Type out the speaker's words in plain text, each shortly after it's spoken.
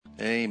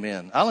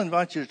Amen. I'll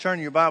invite you to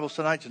turn your Bibles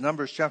tonight to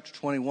Numbers chapter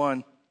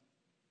 21.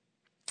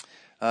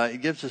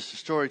 It gives us a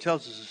story,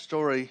 tells us a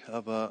story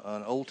of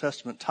an Old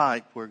Testament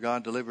type where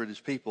God delivered his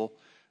people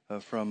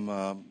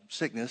from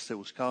sickness that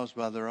was caused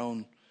by their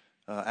own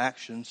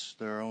actions,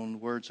 their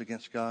own words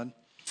against God.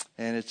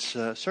 And it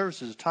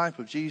serves as a type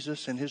of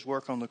Jesus and his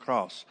work on the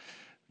cross.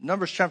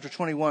 Numbers chapter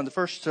 21, the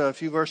first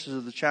few verses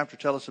of the chapter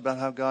tell us about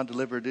how God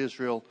delivered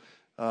Israel,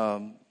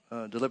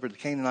 delivered the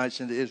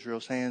Canaanites into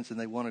Israel's hands, and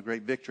they won a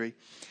great victory.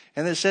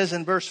 And it says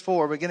in verse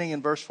 4, beginning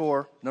in verse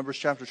 4, Numbers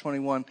chapter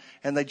 21,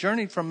 and they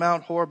journeyed from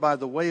Mount Hor by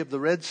the way of the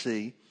Red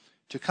Sea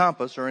to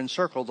compass or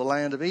encircle the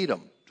land of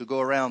Edom, to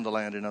go around the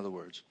land, in other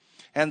words.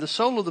 And the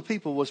soul of the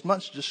people was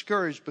much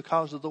discouraged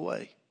because of the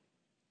way.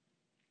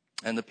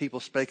 And the people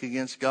spake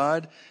against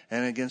God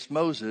and against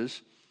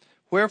Moses,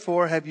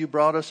 wherefore have you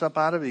brought us up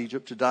out of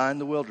Egypt to die in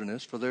the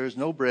wilderness? For there is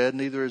no bread,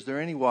 neither is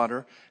there any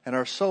water, and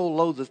our soul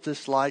loatheth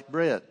this light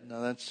bread. Now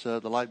that's the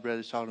light bread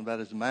he's talking about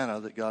is the manna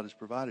that God has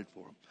provided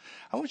for them.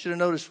 I want you to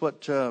notice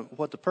what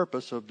the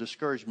purpose of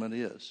discouragement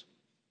is.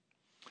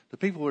 The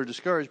people were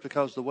discouraged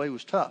because the way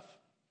was tough.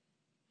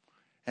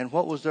 And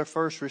what was their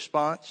first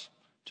response?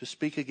 To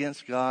speak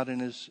against God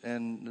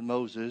and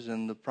Moses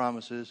and the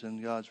promises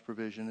and God's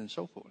provision and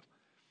so forth.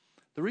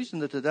 The reason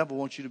that the devil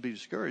wants you to be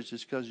discouraged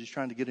is because he's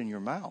trying to get in your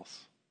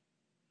mouth.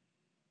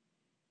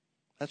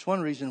 That's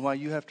one reason why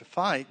you have to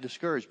fight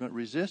discouragement,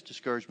 resist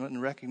discouragement,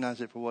 and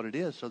recognize it for what it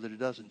is so that it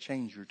doesn't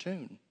change your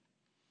tune,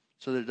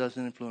 so that it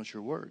doesn't influence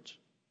your words.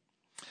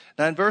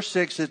 Now in verse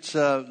 6, it's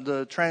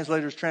the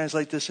translators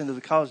translate this into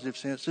the causative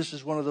sense. This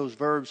is one of those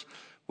verbs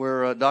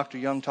where Dr.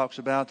 Young talks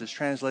about that's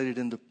translated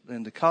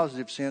in the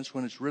causative sense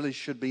when it really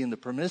should be in the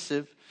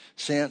permissive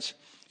sense.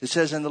 It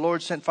says, and the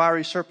Lord sent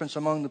fiery serpents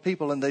among the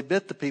people, and they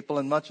bit the people,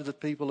 and much of the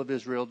people of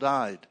Israel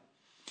died.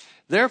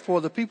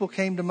 Therefore the people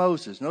came to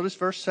Moses. Notice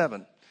verse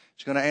 7.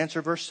 It's going to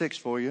answer verse 6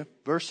 for you.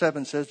 Verse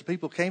 7 says, the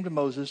people came to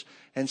Moses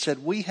and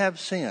said, we have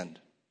sinned.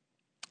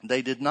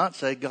 They did not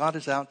say, God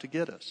is out to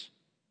get us.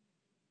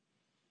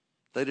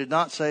 They did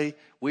not say,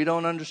 we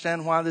don't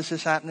understand why this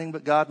is happening,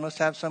 but God must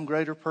have some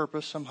greater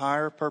purpose, some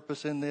higher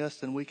purpose in this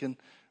than we can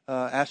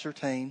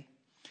ascertain.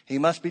 He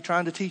must be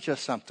trying to teach us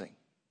something.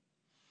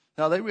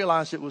 Now, they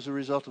realized it was a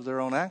result of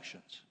their own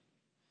actions.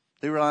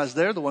 They realized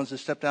they're the ones that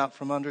stepped out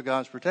from under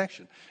God's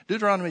protection.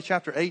 Deuteronomy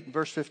chapter 8 and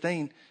verse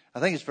 15, I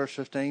think it's verse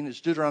 15,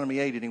 it's Deuteronomy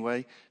 8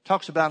 anyway,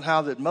 talks about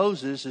how that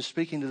Moses is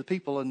speaking to the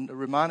people and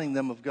reminding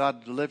them of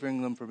God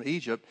delivering them from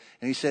Egypt.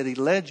 And he said he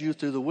led you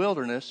through the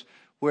wilderness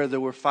where there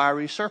were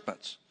fiery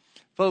serpents.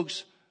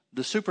 Folks,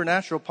 the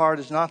supernatural part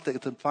is not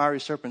that the fiery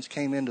serpents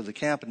came into the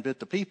camp and bit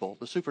the people.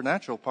 The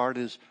supernatural part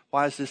is,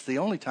 why is this the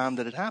only time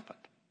that it happened?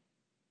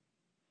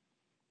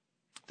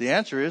 The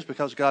answer is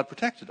because God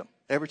protected them.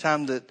 Every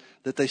time that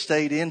they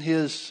stayed in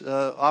his,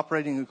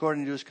 operating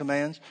according to his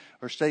commands,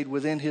 or stayed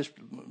within his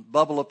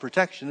bubble of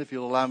protection, if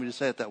you'll allow me to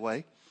say it that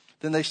way,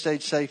 then they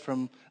stayed safe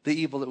from the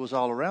evil that was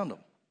all around them.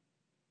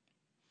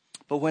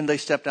 But when they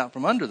stepped out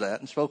from under that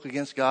and spoke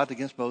against God,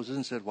 against Moses,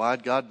 and said, why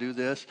did God do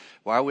this?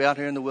 Why are we out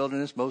here in the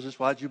wilderness? Moses,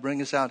 why did you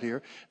bring us out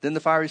here? Then the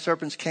fiery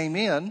serpents came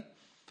in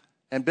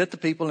and bit the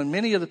people, and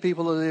many of the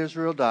people of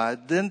Israel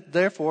died. Then,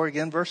 therefore,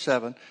 again, verse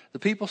 7, the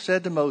people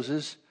said to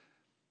Moses,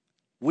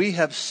 we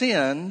have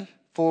sinned,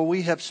 for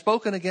we have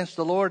spoken against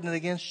the Lord and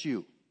against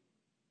you.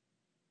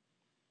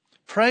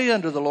 Pray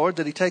unto the Lord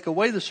that he take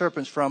away the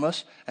serpents from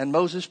us. And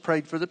Moses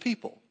prayed for the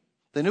people.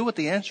 They knew what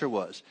the answer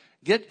was.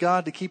 Get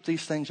God to keep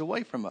these things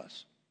away from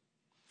us.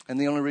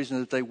 And the only reason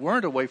that they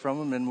weren't away from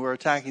them and were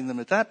attacking them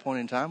at that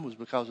point in time was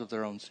because of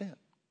their own sin.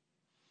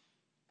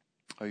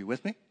 Are you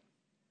with me?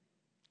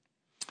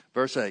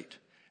 Verse 8.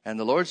 And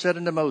the Lord said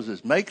unto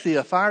Moses, make thee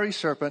a fiery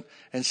serpent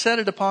and set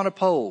it upon a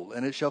pole.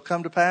 And it shall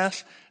come to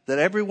pass that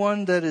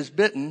everyone that is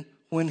bitten,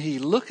 when he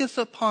looketh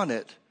upon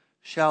it,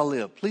 shall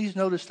live. Please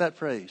notice that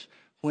phrase.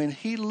 When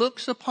he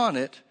looks upon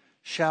it,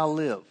 shall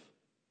live.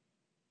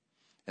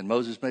 And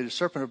Moses made a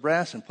serpent of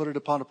brass and put it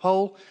upon a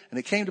pole. And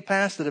it came to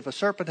pass that if a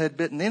serpent had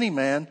bitten any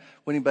man,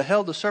 when he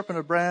beheld the serpent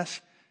of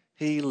brass,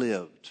 he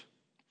lived.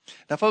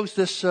 Now, folks,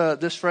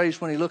 this phrase,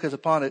 when he looketh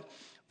upon it,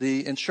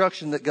 the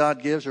instruction that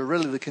God gives, or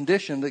really the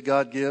condition that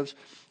God gives,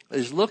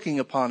 is looking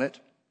upon it.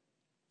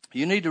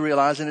 You need to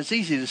realize, and it's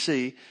easy to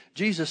see,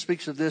 Jesus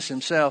speaks of this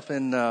himself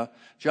in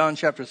John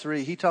chapter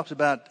 3. He talks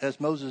about, as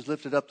Moses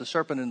lifted up the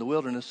serpent in the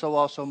wilderness, so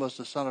also must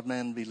the Son of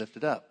Man be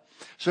lifted up.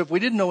 So if we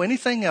didn't know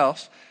anything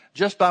else,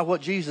 just by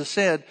what Jesus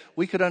said,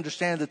 we could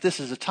understand that this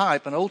is a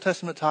type, an Old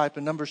Testament type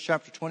in Numbers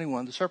chapter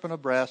 21. The serpent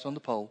of brass on the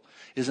pole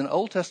is an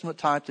Old Testament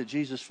type that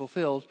Jesus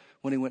fulfilled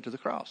when he went to the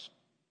cross.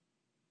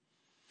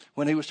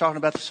 When he was talking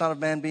about the Son of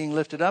Man being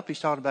lifted up, he's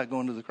talking about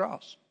going to the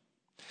cross.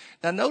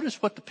 Now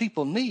notice what the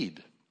people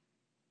need.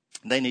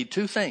 They need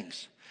two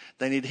things.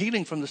 They need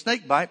healing from the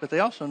snake bite, but they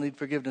also need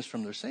forgiveness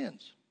from their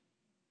sins.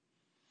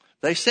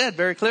 They said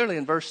very clearly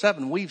in verse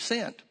 7, we've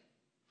sinned.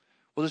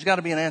 Well, there's got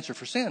to be an answer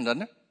for sin, doesn't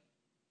there?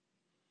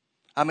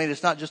 I mean,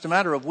 it's not just a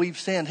matter of we've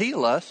sinned,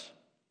 heal us.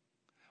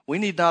 We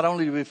need not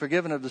only to be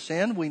forgiven of the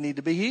sin, we need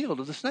to be healed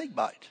of the snake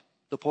bite,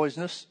 the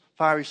poisonous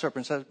fiery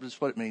serpents. That's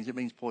what it means. It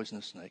means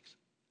poisonous snakes.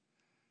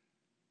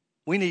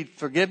 We need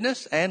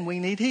forgiveness and we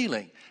need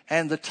healing.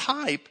 And the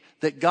type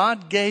that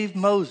God gave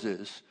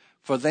Moses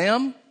for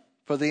them,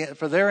 for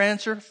their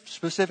answer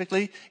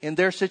specifically in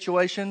their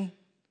situation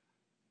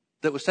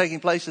that was taking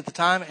place at the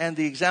time, and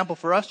the example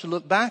for us to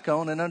look back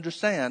on and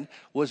understand,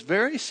 was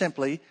very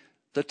simply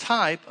the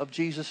type of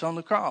Jesus on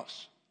the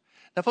cross.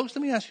 Now, folks,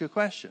 let me ask you a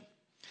question.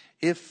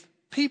 If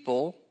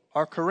people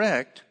are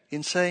correct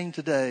in saying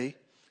today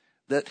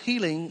that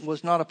healing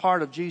was not a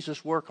part of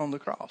Jesus' work on the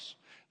cross,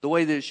 the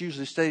way that it's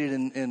usually stated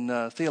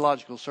in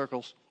theological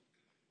circles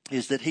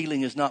is that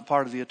healing is not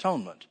part of the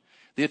atonement.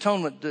 The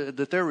atonement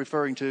that they're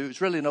referring to is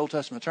really an Old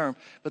Testament term,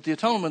 but the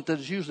atonement that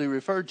is usually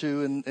referred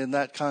to in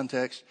that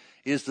context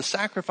is the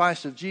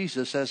sacrifice of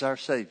Jesus as our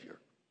Savior.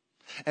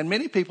 And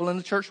many people in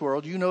the church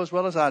world, you know as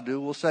well as I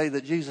do, will say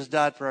that Jesus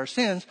died for our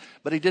sins,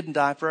 but he didn't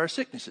die for our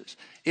sicknesses.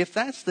 If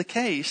that's the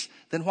case,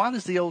 then why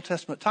does the Old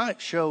Testament type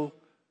show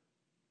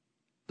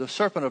the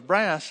serpent of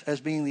brass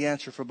as being the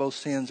answer for both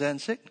sins and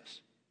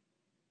sickness?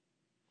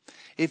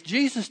 If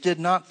Jesus did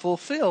not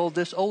fulfill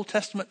this Old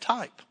Testament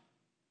type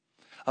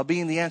of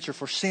being the answer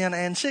for sin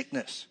and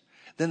sickness,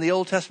 then the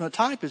Old Testament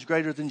type is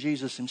greater than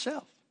Jesus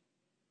himself.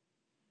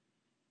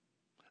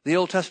 The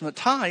Old Testament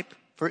type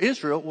for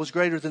Israel was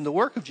greater than the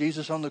work of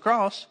Jesus on the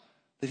cross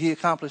that he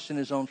accomplished in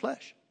his own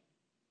flesh.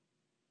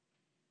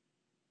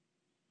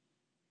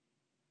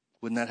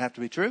 Wouldn't that have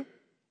to be true?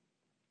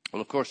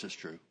 Well, of course it's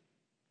true.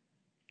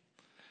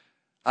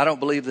 I don't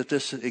believe that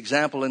this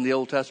example in the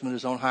Old Testament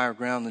is on higher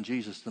ground than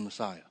Jesus the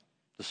Messiah,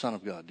 the Son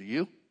of God. Do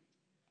you?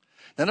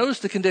 Now notice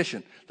the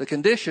condition. The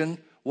condition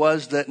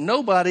was that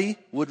nobody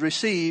would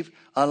receive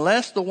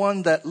unless the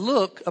one that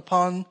looked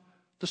upon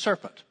the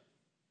serpent.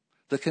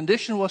 The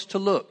condition was to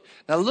look.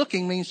 Now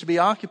looking means to be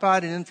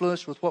occupied and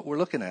influenced with what we're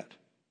looking at.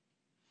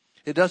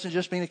 It doesn't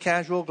just mean a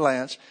casual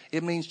glance.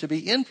 It means to be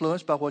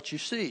influenced by what you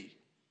see.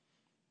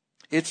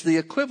 It's the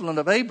equivalent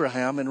of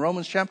Abraham in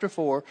Romans chapter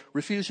 4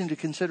 refusing to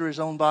consider his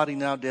own body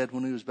now dead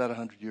when he was about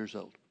 100 years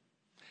old.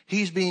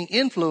 He's being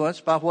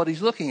influenced by what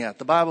he's looking at.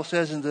 The Bible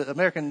says in the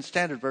American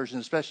Standard Version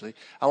especially,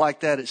 I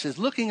like that. It says,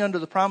 looking under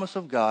the promise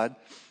of God,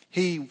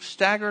 he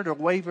staggered or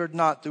wavered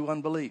not through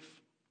unbelief,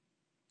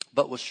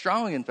 but was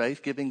strong in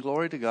faith, giving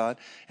glory to God,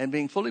 and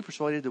being fully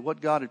persuaded that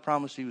what God had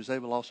promised he was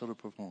able also to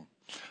perform.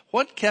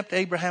 What kept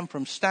Abraham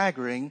from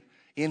staggering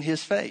in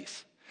his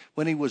faith?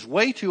 When he was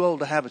way too old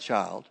to have a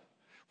child,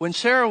 when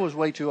Sarah was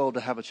way too old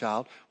to have a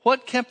child,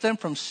 what kept them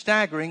from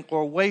staggering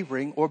or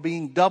wavering or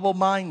being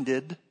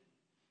double-minded?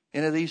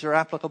 Any of these are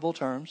applicable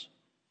terms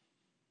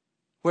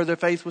where their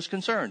faith was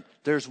concerned.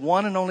 There's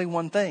one and only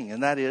one thing,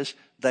 and that is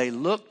they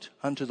looked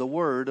unto the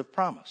word of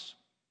promise.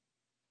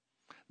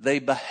 They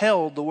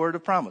beheld the word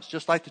of promise.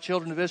 Just like the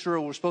children of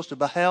Israel were supposed to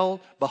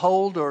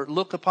behold or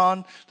look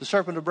upon the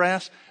serpent of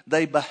brass,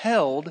 they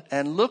beheld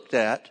and looked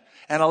at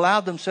and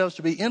allowed themselves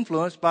to be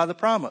influenced by the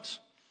promise.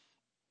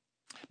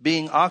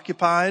 Being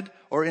occupied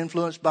or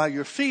influenced by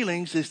your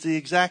feelings is the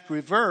exact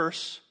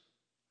reverse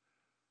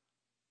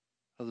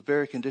of the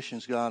very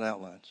conditions God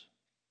outlines.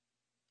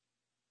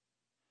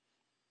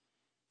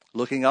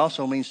 Looking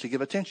also means to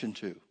give attention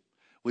to.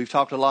 We've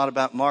talked a lot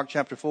about Mark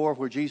chapter 4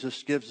 where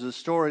Jesus gives the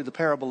story, the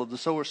parable of the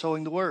sower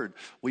sowing the word.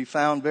 We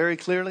found very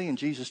clearly, and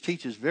Jesus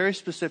teaches very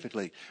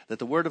specifically, that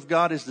the word of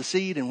God is the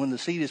seed, and when the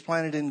seed is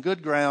planted in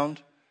good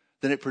ground,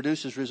 then it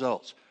produces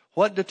results.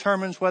 What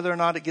determines whether or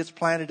not it gets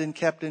planted and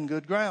kept in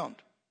good ground?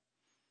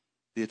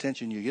 The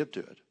attention you give to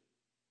it.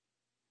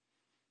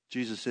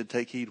 Jesus said,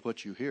 take heed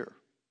what you hear.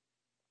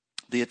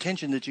 The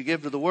attention that you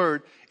give to the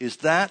word is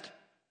that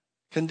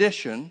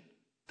condition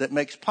that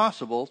makes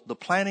possible the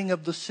planting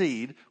of the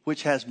seed,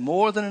 which has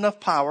more than enough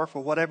power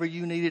for whatever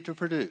you need it to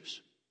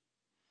produce.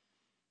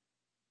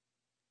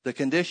 The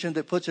condition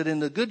that puts it in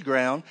the good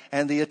ground,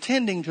 and the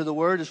attending to the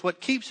word is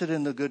what keeps it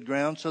in the good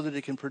ground so that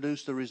it can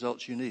produce the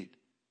results you need.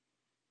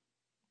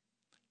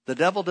 The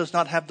devil does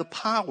not have the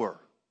power.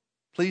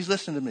 Please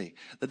listen to me.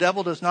 The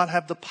devil does not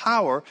have the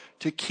power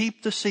to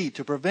keep the seed,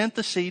 to prevent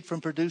the seed from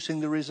producing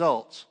the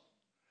results,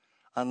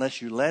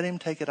 unless you let him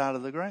take it out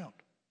of the ground.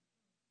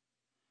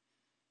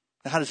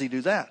 Now, how does he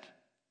do that?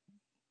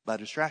 By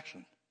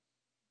distraction.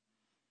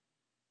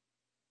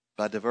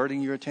 By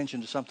diverting your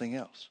attention to something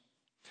else.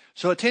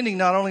 So attending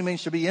not only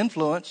means to be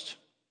influenced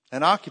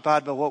and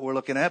occupied by what we're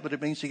looking at, but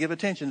it means to give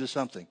attention to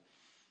something.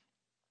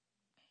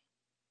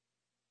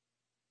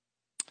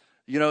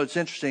 You know, it's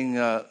interesting,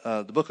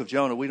 the book of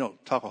Jonah, we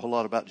don't talk a whole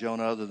lot about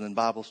Jonah other than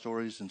Bible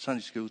stories and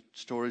Sunday school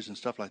stories and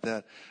stuff like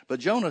that. But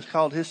Jonah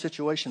called his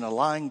situation a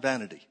lying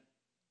vanity.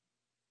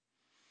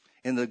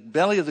 In the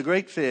belly of the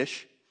great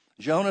fish,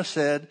 Jonah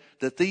said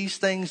that these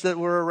things that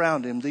were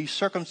around him, these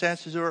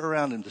circumstances that were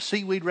around him, the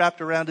seaweed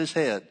wrapped around his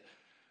head,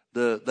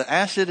 the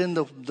acid in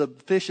the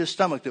fish's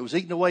stomach that was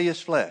eating away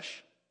his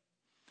flesh,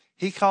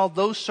 he called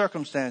those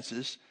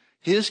circumstances,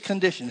 his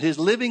condition, his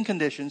living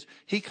conditions,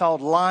 he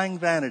called lying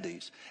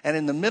vanities. And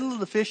in the middle of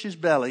the fish's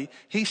belly,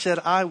 he said,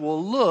 I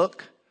will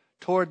look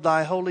toward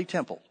thy holy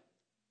temple.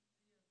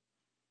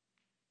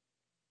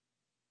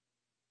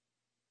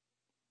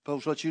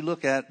 Folks, what you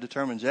look at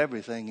determines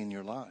everything in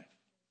your life.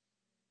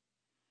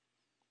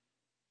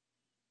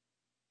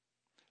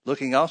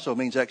 Looking also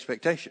means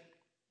expectation.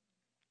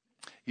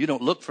 You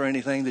don't look for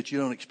anything that you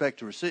don't expect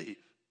to receive.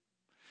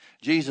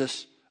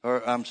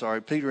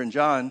 Peter and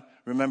John,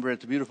 remember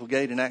at the beautiful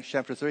gate in Acts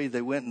chapter 3,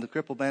 they went and the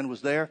crippled man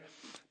was there.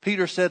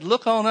 Peter said,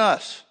 "Look on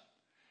us."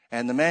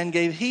 And the man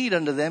gave heed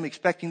unto them,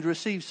 expecting to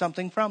receive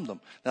something from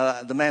them.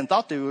 Now, the man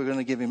thought they were going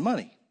to give him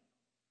money,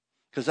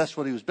 because that's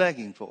what he was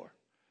begging for.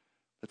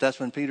 But that's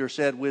when Peter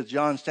said, with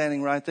John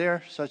standing right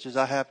there, "Such as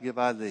I have give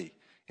I thee.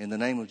 In the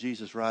name of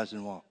Jesus, rise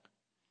and walk."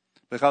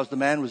 Because the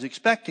man was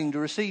expecting to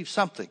receive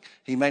something.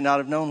 He may not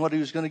have known what he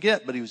was going to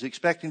get, but he was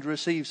expecting to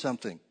receive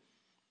something.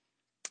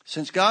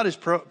 Since God has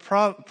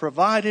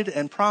provided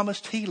and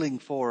promised healing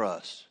for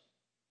us,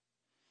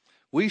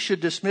 we should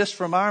dismiss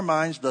from our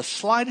minds the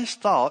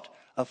slightest thought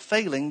of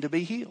failing to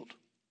be healed.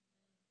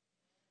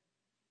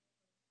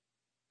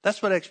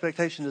 That's what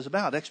expectation is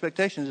about.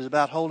 Expectation is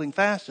about holding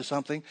fast to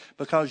something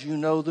because you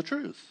know the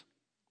truth.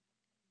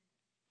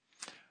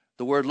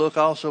 The word look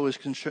also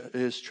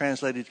is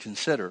translated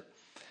consider.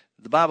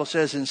 The Bible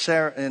says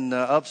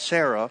of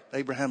Sarah,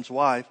 Abraham's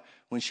wife,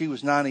 when she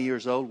was 90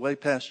 years old, way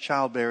past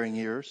childbearing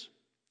years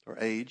or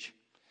age,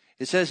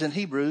 it says in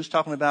Hebrews,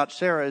 talking about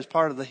Sarah as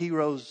part of the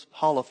Heroes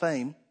Hall of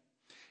Fame,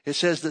 it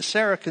says that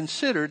Sarah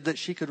considered that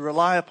she could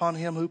rely upon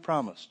him who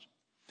promised.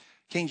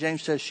 King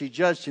James says she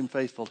judged him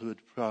faithful who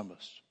had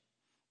promised.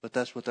 But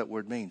that's what that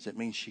word means. It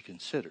means she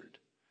considered.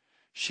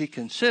 She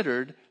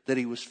considered that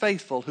he was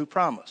faithful who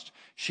promised.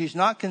 She's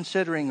not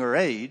considering her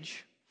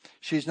age.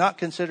 She's not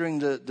considering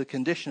the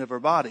condition of her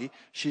body.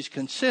 She's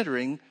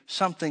considering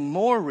something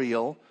more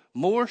real,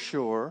 more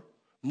sure,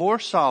 more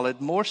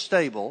solid, more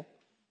stable,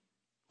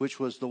 which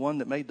was the one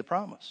that made the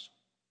promise.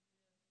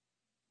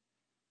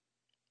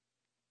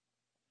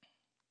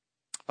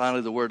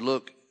 Finally, the word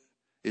look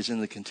is in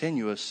the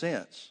continuous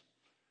sense,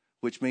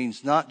 which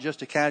means not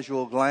just a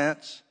casual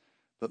glance,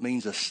 but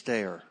means a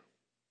stare.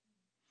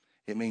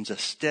 It means a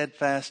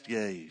steadfast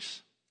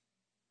gaze.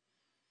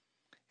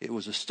 It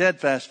was a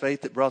steadfast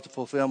faith that brought the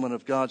fulfillment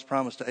of God's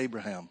promise to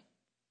Abraham.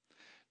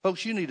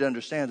 Folks, you need to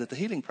understand that the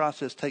healing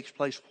process takes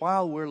place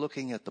while we're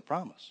looking at the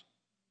promise.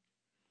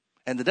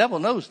 And the devil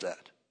knows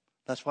that.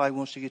 That's why he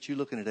wants to get you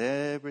looking at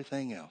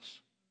everything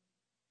else.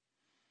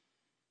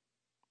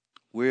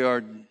 We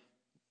are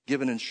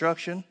given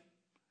instruction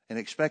and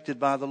expected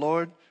by the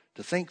Lord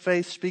to think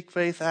faith, speak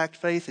faith, act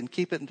faith, and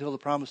keep it until the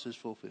promise is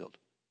fulfilled.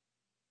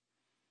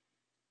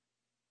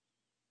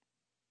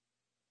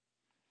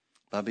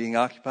 By being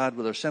occupied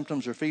with our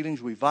symptoms or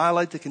feelings, we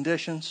violate the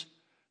conditions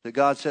that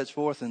God sets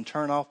forth and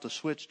turn off the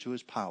switch to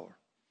his power.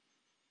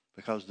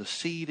 Because the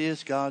seed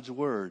is God's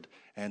word,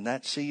 and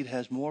that seed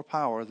has more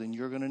power than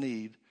you're going to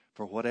need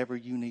for whatever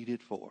you need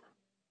it for.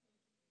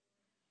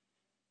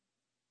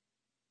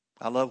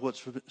 I love what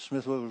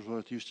Smith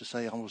Wigglesworth used to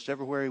say almost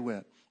everywhere he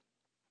went.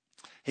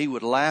 He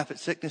would laugh at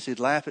sickness. He'd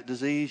laugh at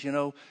disease.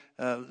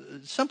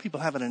 Some people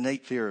have an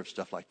innate fear of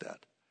stuff like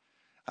that.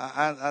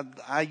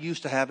 I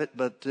used to have it,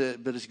 but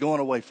it's going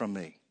away from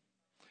me.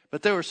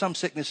 But there were some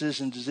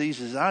sicknesses and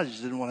diseases I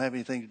just didn't want to have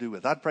anything to do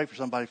with. I'd pray for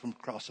somebody from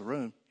across the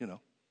room,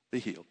 be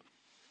healed.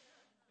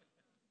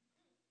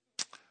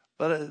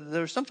 But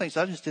there were some things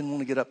I just didn't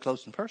want to get up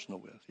close and personal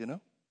with,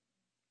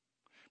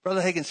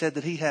 Brother Hagin said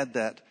that he had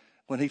that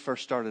when he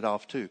first started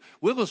off too.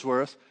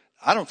 Wigglesworth,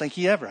 I don't think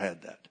he ever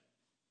had that.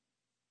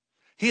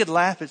 He'd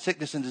laugh at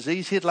sickness and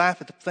disease. He'd laugh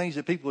at the things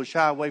that people would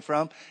shy away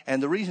from.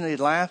 And the reason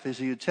he'd laugh is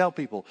he would tell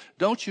people,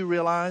 don't you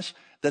realize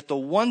that the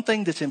one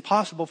thing that's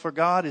impossible for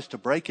God is to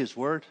break his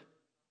word?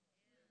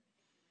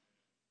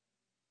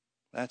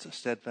 That's a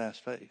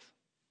steadfast faith.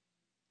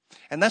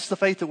 And that's the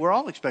faith that we're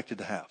all expected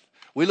to have.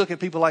 We look at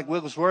people like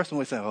Wigglesworth and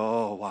we think,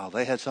 oh, wow,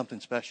 they had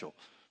something special.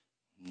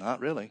 Not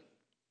really.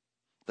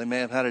 They may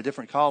have had a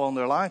different call on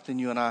their life than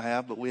you and I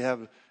have, but we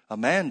have a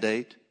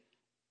mandate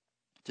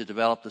to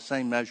develop the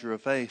same measure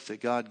of faith that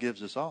God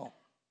gives us all.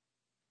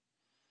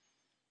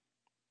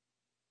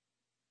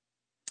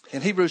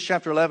 In Hebrews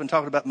chapter 11,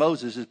 talking about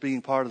Moses as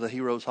being part of the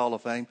Heroes Hall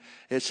of Fame,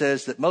 it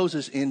says that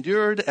Moses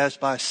endured as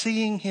by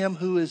seeing him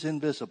who is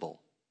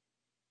invisible.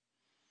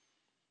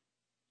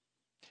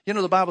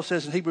 The Bible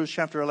says in Hebrews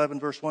chapter 11,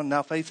 verse 1,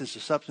 now faith is the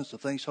substance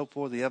of things hoped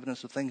for, the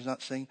evidence of things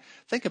not seen.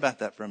 Think about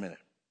that for a minute.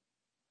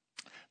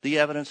 The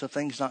evidence of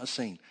things not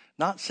seen.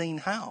 Not seen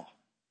how?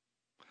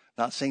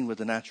 Not seen with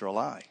the natural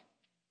eye.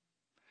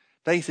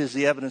 Faith is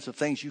the evidence of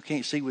things you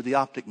can't see with the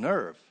optic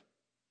nerve.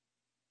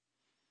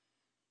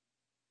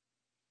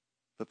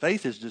 But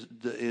faith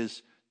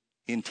is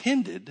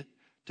intended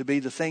to be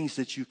the things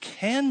that you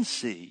can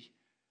see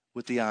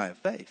with the eye of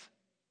faith.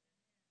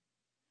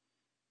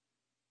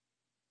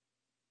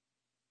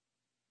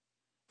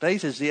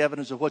 Faith is the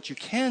evidence of what you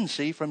can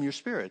see from your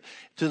spirit.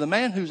 To the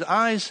man whose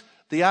eyes,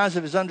 the eyes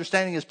of his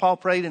understanding, as Paul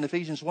prayed in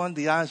Ephesians 1,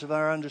 the eyes of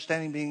our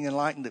understanding being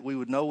enlightened, that we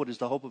would know what is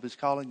the hope of his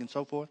calling and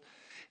so forth.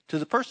 To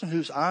the person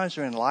whose eyes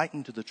are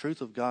enlightened to the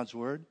truth of God's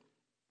word,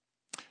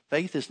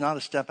 faith is not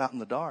a step out in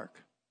the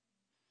dark.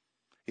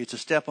 It's a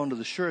step onto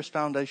the surest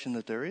foundation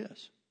that there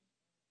is.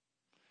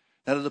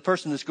 Now, to the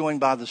person that's going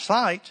by the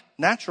sight,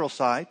 natural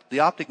sight,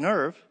 the optic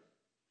nerve,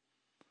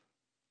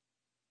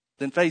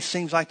 then faith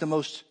seems like the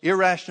most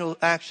irrational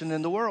action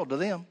in the world to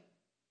them.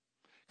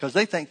 Because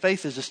they think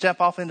faith is a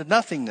step off into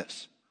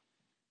nothingness.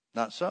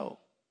 Not so.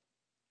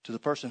 To the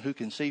person who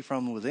can see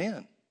from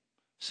within,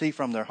 see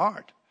from their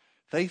heart,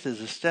 faith is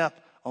a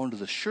step onto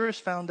the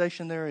surest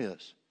foundation there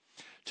is.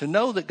 To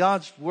know that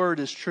God's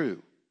word is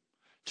true,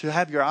 to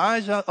have your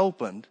eyes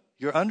opened,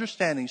 your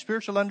understanding,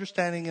 spiritual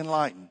understanding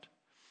enlightened,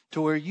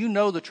 to where you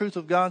know the truth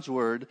of God's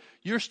word,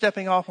 you're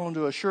stepping off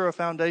onto a surer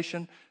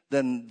foundation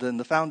than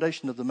the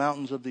foundation of the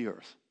mountains of the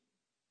earth.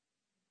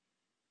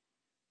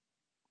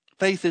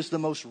 Faith is the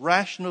most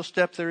rational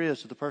step there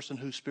is to the person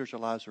whose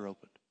spiritual eyes are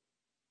opened.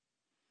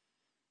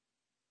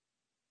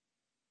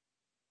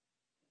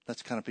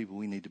 That's the kind of people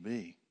we need to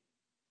be.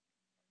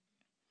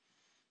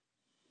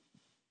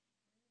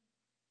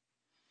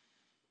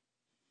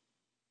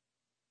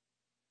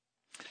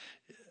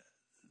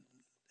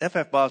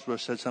 F.F.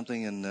 Bosworth said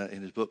something in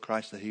his book,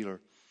 Christ the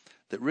Healer,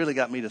 that really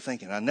got me to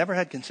thinking. I never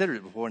had considered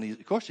it before, and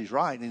of course he's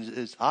right, and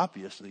it's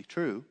obviously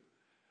true,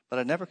 but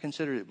I never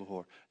considered it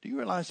before. Do you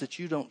realize that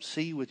you don't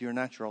see with your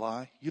natural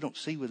eye? You don't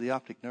see with the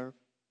optic nerve?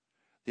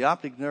 The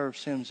optic nerve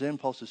sends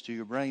impulses to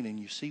your brain, and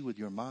you see with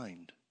your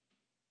mind.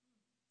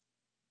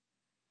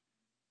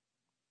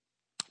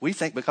 We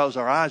think because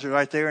our eyes are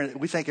right there, and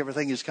we think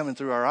everything is coming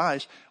through our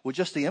eyes, well,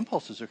 just the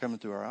impulses are coming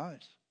through our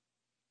eyes.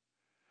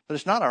 But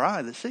it's not our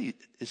eye that sees,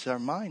 it's our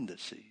mind that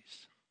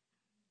sees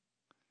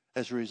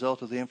as a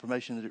result of the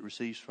information that it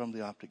receives from the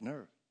optic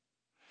nerve.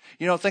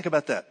 You know, think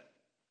about that.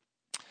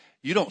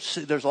 You don't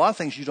see, there's a lot of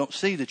things you don't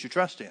see that you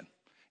trust in.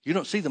 You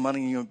don't see the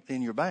money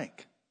in your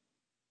bank.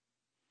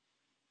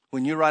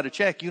 When you write a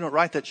check, you don't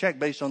write that check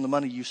based on the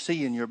money you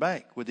see in your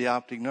bank with the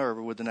optic nerve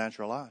or with the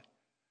natural eye.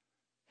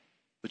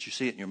 But you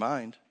see it in your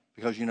mind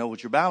because you know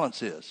what your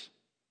balance is.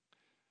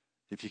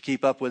 If you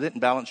keep up with it and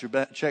balance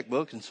your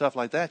checkbook and stuff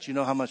like that, you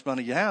know how much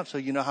money you have, so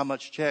you know how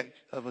much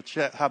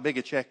how big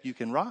a check you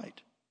can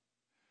write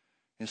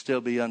and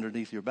still be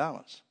underneath your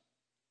balance.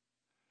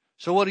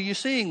 So what are you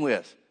seeing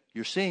with?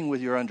 You're seeing with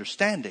your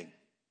understanding,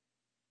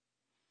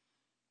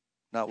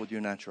 not with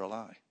your natural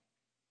eye.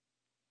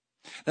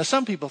 Now,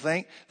 some people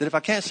think that if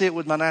I can't see it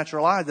with my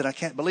natural eye, then I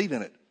can't believe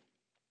in it.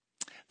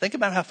 Think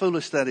about how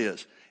foolish that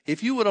is.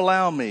 If you would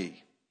allow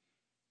me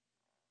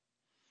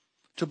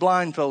to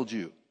blindfold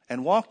you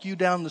and walk you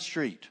down the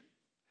street,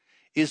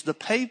 is the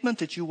pavement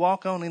that you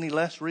walk on any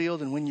less real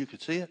than when you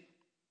could see it?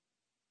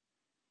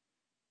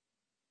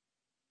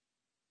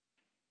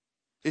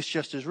 It's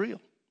just as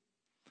real.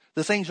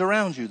 The things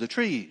around you, the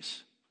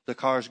trees, the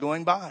cars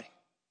going by.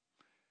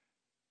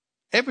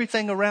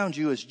 Everything around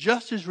you is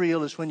just as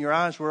real as when your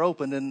eyes were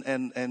opened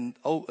and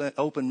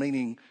open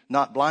meaning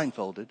not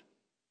blindfolded,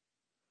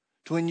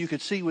 to when you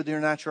could see with your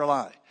natural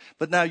eye.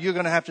 But now you're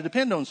going to have to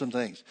depend on some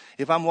things.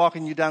 If I'm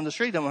walking you down the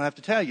street, I'm going to have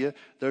to tell you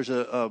there's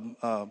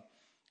a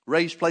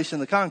raised place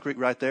in the concrete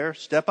right there.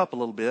 Step up a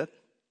little bit.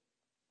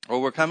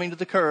 Or we're coming to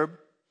the curb.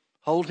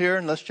 Hold here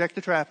and let's check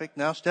the traffic.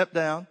 Now step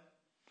down.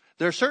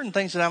 There are certain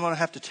things that I'm going to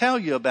have to tell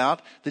you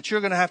about that you're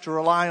going to have to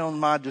rely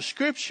on my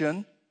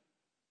description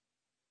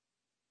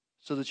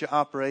so that you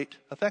operate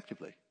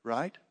effectively,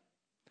 right?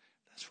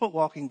 That's what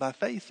walking by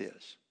faith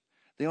is.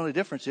 The only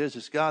difference is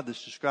it's God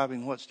that's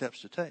describing what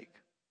steps to take.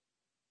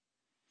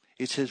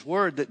 It's His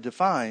Word that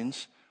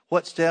defines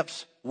what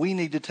steps we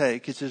need to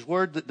take. It's His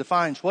Word that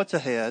defines what's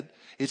ahead.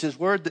 It's His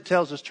Word that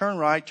tells us turn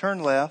right,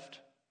 turn left,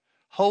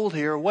 hold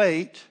here,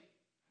 wait,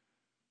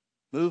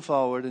 move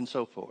forward, and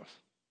so forth.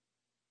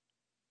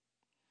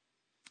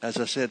 As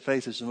I said,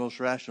 faith is the most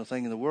rational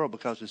thing in the world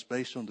because it's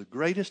based on the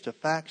greatest of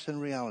facts and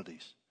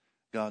realities,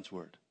 God's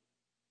Word.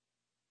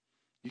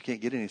 You can't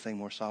get anything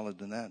more solid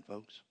than that,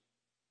 folks.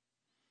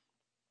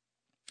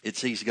 It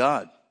sees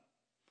God.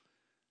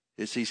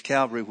 It sees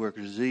Calvary where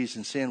disease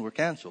and sin were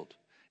canceled.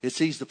 It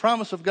sees the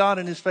promise of God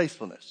and His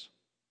faithfulness.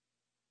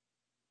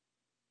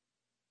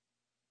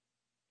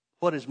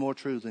 What is more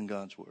true than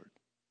God's Word?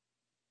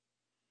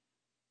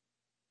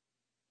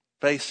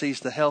 Faith sees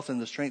the health and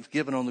the strength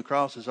given on the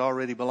cross as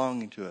already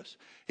belonging to us.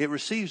 It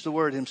receives the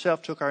Word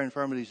Himself, took our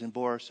infirmities and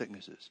bore our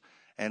sicknesses.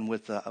 And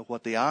with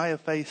what the eye of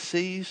faith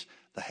sees,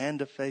 the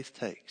hand of faith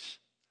takes.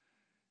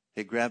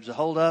 It grabs a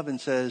hold of and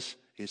says,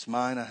 it's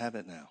mine, I have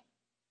it now.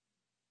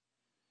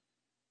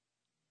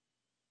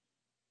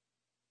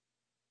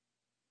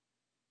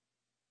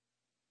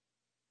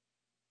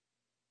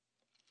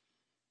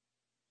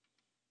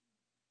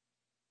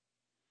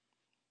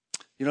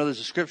 You know,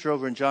 there's a scripture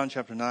over in John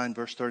chapter 9,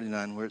 verse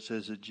 39, where it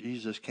says that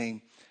Jesus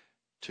came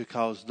to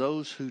cause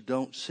those who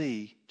don't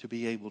see to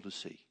be able to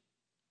see.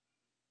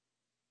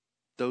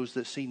 Those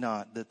that see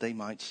not, that they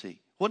might see.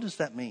 What does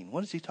that mean?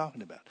 What is He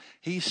talking about?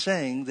 He's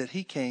saying that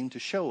He came to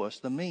show us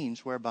the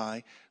means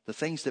whereby the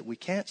things that we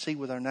can't see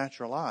with our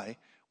natural eye,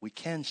 we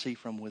can see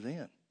from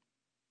within.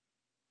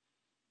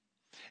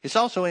 It's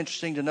also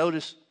interesting to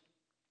notice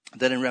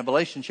that in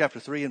Revelation chapter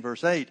 3 and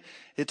verse 8,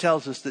 it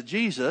tells us that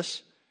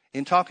Jesus,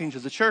 in talking to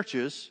the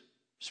churches,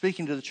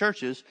 speaking to the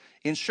churches,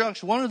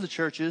 instructs one of the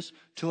churches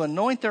to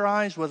anoint their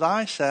eyes with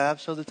eye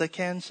salve so that they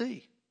can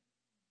see,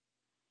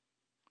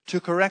 to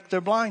correct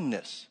their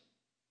blindness.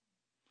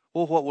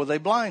 Well, what were they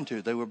blind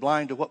to? They were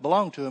blind to what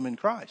belonged to them in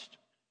Christ.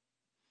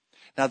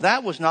 Now,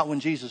 that was not when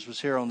Jesus was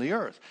here on the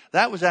earth.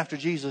 That was after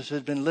Jesus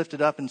had been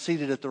lifted up and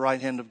seated at the right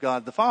hand of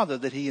God the Father,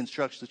 that he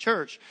instructs the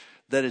church,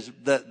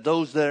 that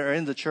those that are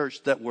in the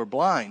church that were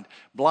blind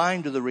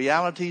to the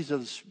realities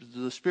of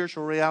the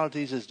spiritual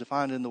realities as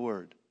defined in the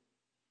Word,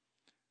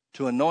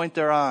 to anoint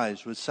their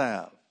eyes with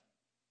salve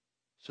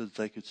so that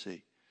they could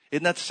see.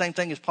 Isn't that the same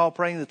thing as Paul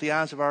praying that the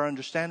eyes of our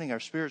understanding, our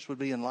spirits would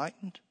be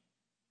enlightened?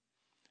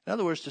 In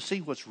other words, to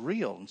see what's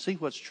real and see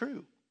what's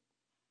true.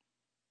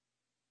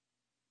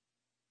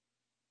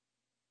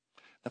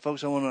 Now,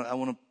 folks, I want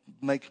to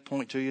make a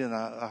point to you, and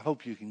I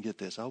hope you can get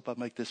this. I hope I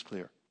make this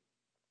clear.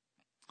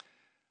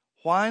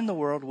 Why in the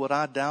world would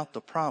I doubt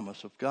the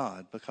promise of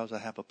God because I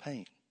have a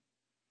pain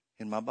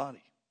in my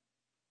body?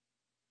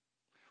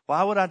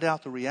 Why would I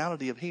doubt the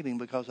reality of healing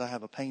because I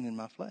have a pain in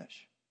my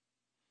flesh?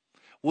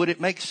 Would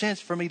it make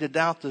sense for me to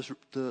doubt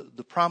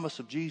the promise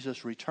of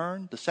Jesus'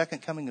 return, the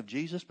second coming of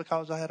Jesus,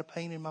 because I had a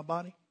pain in my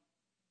body?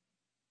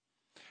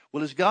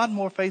 Well, is God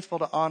more faithful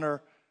to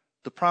honor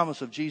the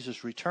promise of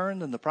Jesus' return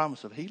than the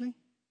promise of healing?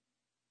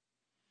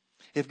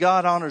 If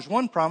God honors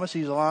one promise,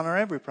 he'll honor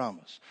every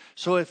promise.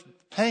 So if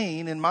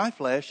pain in my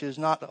flesh is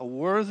not a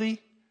worthwhile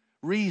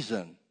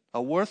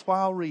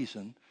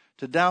reason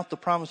to doubt the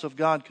promise of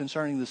God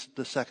concerning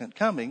the second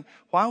coming,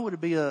 why would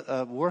it be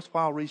a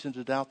worthwhile reason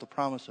to doubt the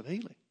promise of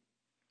healing?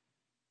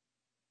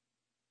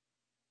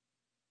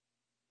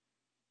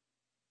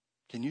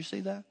 Can you see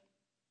that?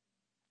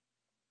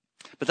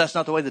 But that's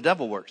not the way the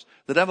devil works.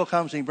 The devil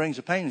comes and he brings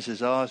a pain and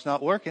says, oh, it's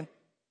not working.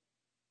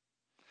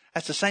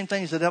 That's the same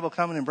thing as the devil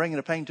coming and bringing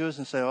a pain to us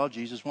and say, oh,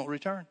 Jesus won't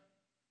return.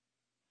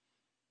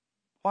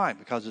 Why?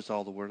 Because it's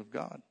all the Word of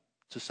God.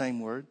 It's the same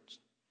words,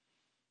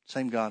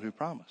 same God who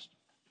promised.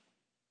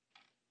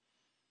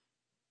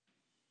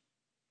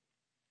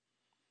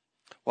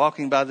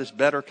 Walking by this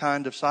better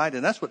kind of sight,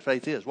 and that's what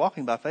faith is.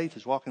 Walking by faith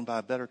is walking by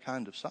a better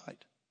kind of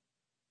sight.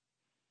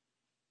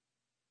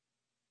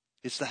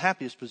 It's the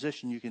happiest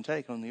position you can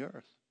take on the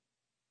earth.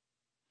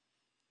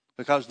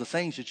 Because the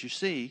things that you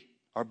see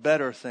are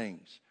better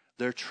things.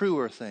 They're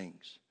truer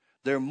things.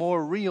 They're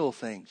more real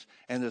things.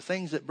 And they're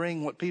things that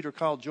bring what Peter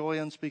called joy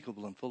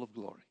unspeakable and full of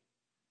glory.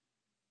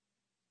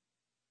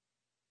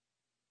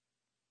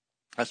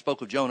 I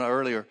spoke of Jonah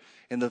earlier.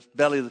 In the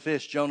belly of the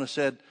fish, Jonah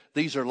said,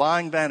 these are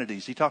lying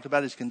vanities. He talked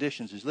about his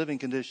conditions, his living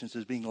conditions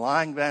as being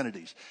lying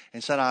vanities.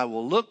 And said, I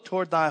will look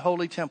toward thy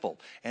holy temple.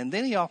 And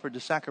then he offered the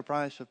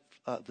sacrifice of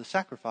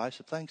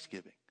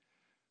thanksgiving.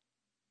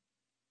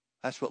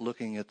 That's what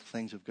looking at the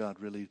things of God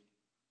really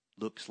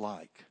looks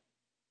like.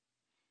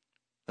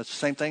 That's the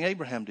same thing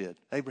Abraham did.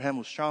 Abraham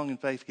was strong in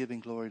faith,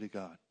 giving glory to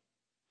God.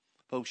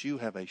 Folks, you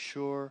have a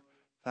sure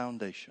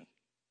foundation.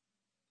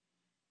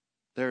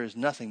 There is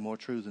nothing more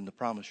true than the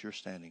promise you're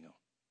standing on.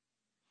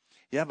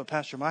 Yeah, but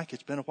Pastor Mike,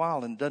 it's been a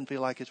while and it doesn't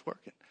feel like it's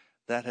working.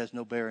 That has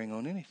no bearing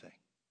on anything.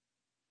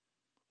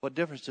 What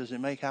difference does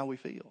it make how we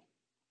feel?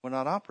 We're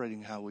not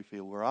operating how we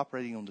feel. We're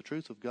operating on the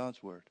truth of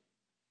God's Word.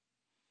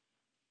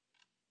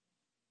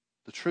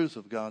 The truth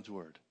of God's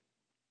Word.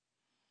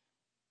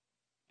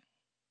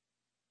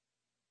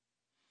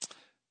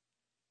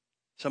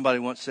 Somebody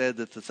once said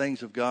that the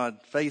things of God,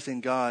 faith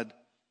in God's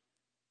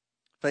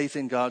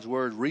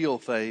Word, real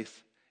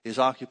faith, is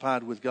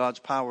occupied with God's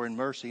power and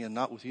mercy and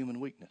not with human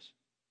weakness.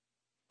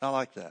 I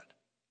like that.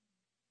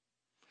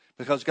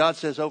 Because God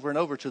says over and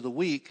over to the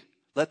weak,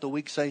 let the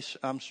weak say,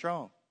 I'm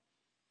strong.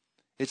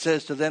 It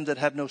says to them that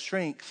have no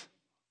strength,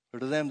 or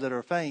to them that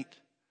are faint,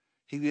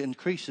 he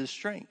increases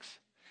strength.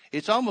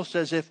 It's almost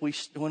as if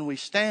when we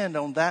stand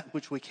on that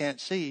which we can't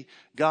see,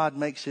 God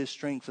makes his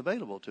strength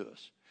available to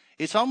us.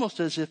 It's almost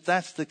as if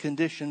that's the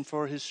condition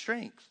for his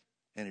strength.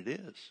 And it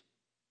is.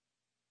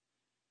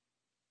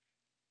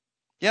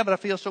 Yeah, but I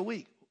feel so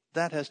weak.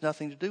 That has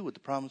nothing to do with the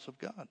promise of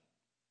God.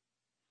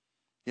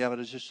 Yeah, but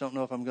I just don't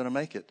know if I'm going to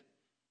make it.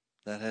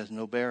 That has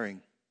no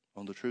bearing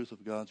on the truth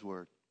of God's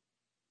Word.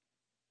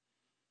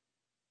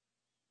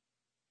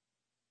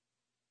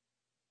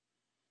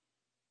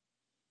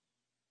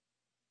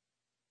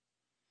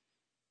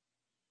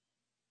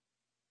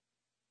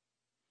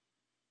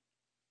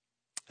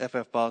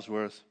 F.F.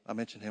 Bosworth, I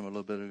mentioned him a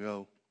little bit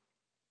ago.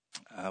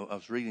 I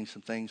was reading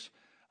some things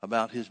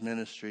about his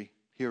ministry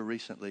here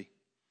recently.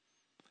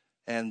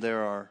 And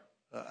there are,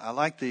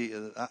 I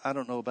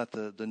don't know about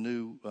the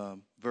new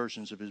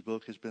versions of his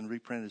book. It's been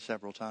reprinted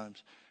several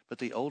times. But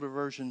the older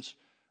versions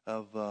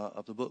of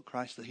the book,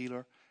 Christ the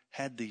Healer,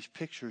 had these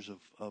pictures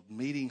of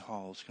meeting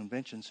halls,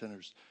 convention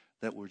centers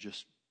that were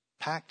just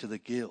packed to the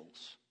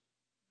gills.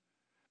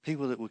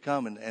 People that would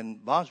come,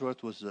 and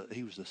Bosworth was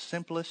the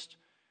simplest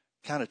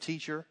kind of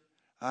teacher.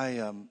 I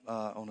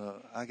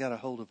got a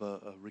hold of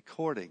a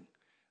recording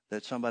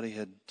that somebody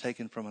had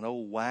taken from an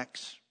old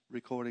wax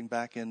recording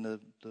back in the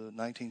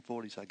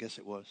 1940s, I guess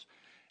it was.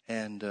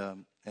 and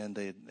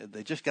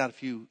they just got a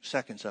few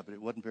seconds of it.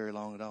 It wasn't very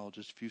long at all,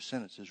 just a few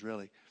sentences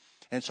really.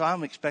 And so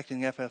I'm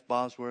expecting F.F.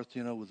 Bosworth,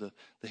 with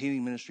the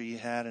healing ministry he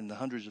had and the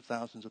hundreds of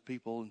thousands of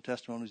people and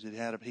testimonies that he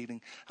had of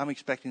healing, I'm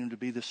expecting him to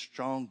be this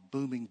strong,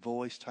 booming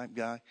voice type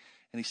guy.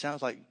 And he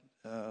sounds like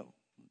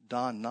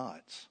Don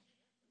Knotts.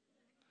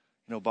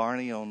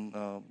 Barney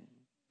on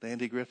the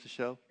Andy Griffith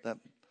Show. That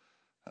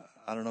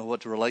I don't know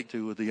what to relate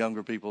to with the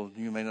younger people.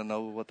 You may not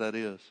know what that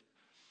is.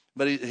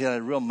 But he had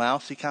a real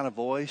mousy kind of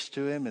voice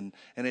to him, and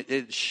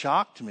it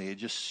shocked me. It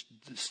just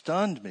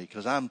stunned me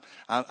because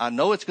I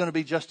know it's going to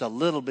be just a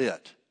little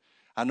bit.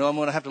 I know I'm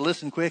going to have to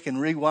listen quick and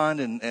rewind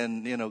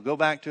and go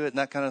back to it and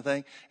that kind of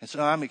thing. And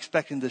so I'm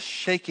expecting this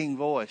shaking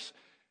voice,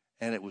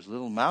 and it was a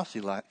little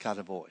mousy like kind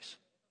of voice.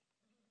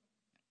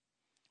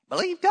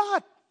 Believe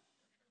God.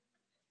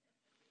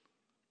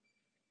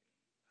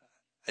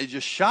 It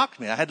just shocked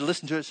me. I had to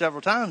listen to it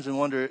several times and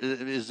wonder,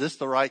 is this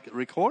the right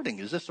recording?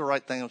 Is this the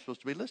right thing I'm supposed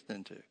to be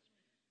listening to?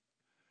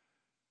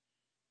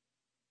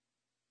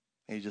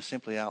 And he just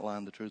simply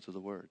outlined the truth of the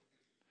word.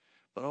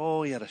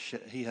 But he had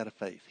a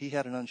faith. He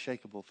had an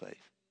unshakable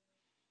faith.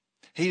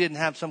 He didn't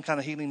have some kind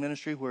of healing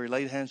ministry where he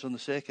laid hands on the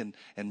sick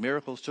and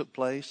miracles took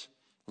place.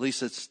 At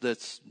least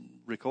that's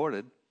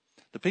recorded.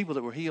 The people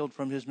that were healed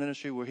from his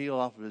ministry were healed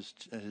off of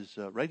his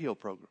radio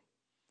program.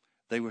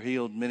 They were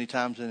healed many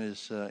times in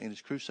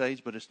his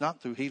crusades, but it's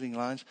not through healing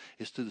lines.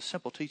 It's through the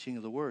simple teaching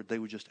of the word. They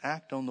would just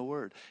act on the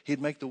word. He'd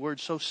make the word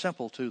so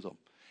simple to them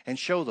and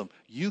show them,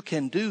 you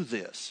can do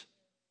this.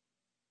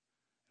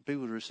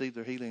 People would receive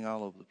their healing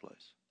all over the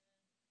place.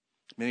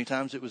 Many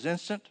times it was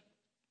instant,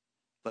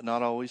 but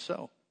not always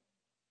so.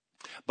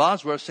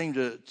 Bosworth seemed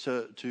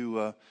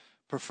to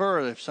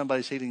prefer if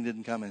somebody's healing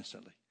didn't come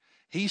instantly.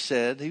 He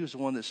was the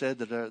one that said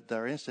that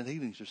our instant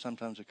healings are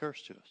sometimes a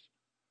curse to us.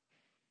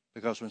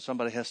 Because when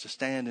somebody has to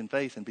stand in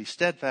faith and be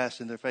steadfast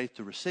in their faith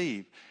to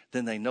receive,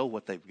 then they know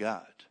what they've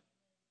got.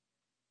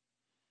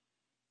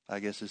 I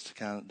guess it's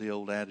kind of the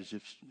old adage,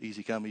 if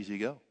easy come, easy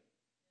go.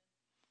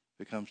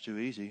 If it comes too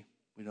easy,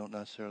 we don't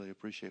necessarily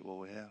appreciate what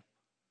we have.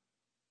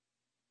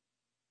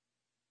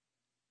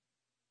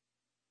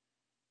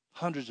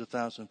 Hundreds of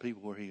thousands of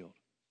people were healed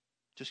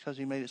just because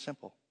he made it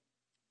simple.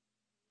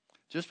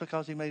 Just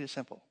because he made it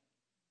simple.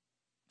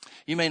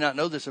 You may not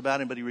know this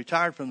about him, but he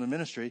retired from the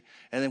ministry.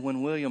 And then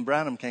when William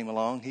Branham came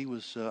along, he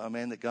was a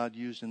man that God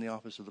used in the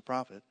office of the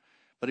prophet.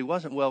 But he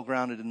wasn't well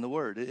grounded in the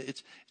word.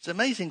 It's an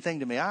amazing thing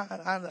to me.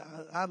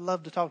 I'd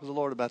love to talk to the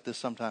Lord about this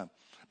sometime.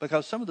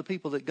 Because some of the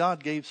people that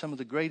God gave some of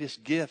the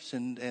greatest gifts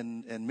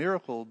and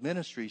miracle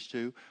ministries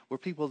to were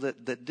people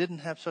that didn't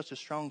have such a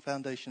strong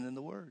foundation in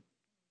the word.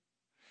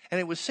 And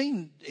it would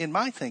seem, in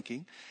my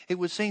thinking, it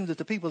would seem that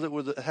the people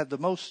that had the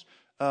most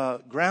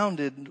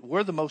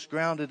were the most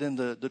grounded in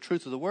the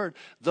truth of the word,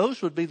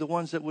 those would be the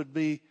ones that would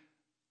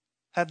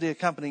have the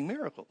accompanying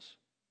miracles.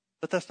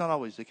 But that's not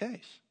always the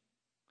case.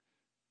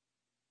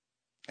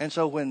 And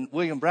so when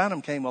William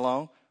Branham came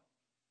along,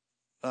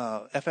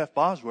 F.F.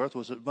 Bosworth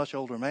was a much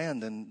older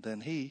man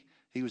than he.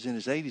 He was in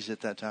his 80s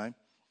at that time.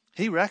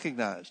 He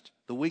recognized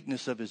the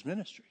weakness of his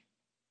ministry.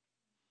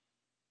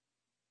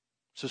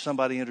 So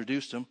somebody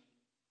introduced him,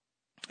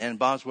 and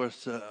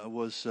Bosworth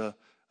was...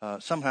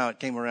 somehow it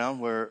came around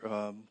where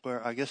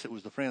I guess it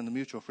was the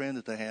mutual friend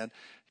that they had,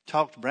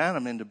 talked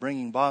Branham into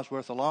bringing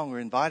Bosworth along or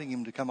inviting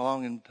him to come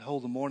along and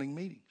hold the morning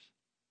meetings.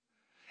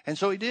 And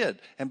so he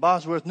did. And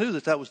Bosworth knew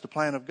that was the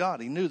plan of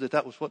God. He knew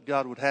that was what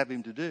God would have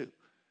him to do.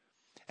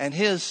 And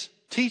his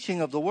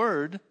teaching of the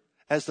word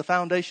as the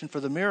foundation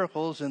for the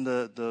miracles and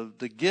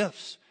the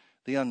gifts,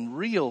 the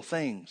unreal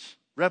things,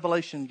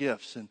 revelation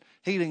gifts and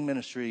healing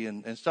ministry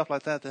and stuff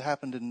like that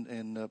happened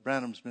in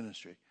Branham's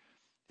ministry.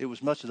 It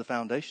was much of the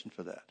foundation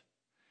for that.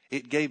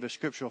 It gave a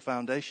scriptural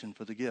foundation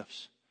for the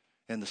gifts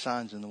and the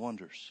signs and the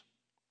wonders.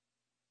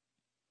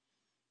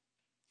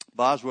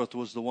 Bosworth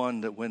was the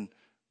one that when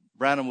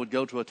Branham would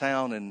go to a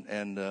town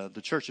and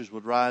the churches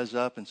would rise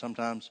up, and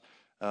sometimes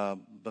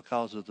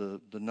because of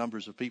the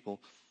numbers of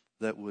people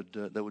that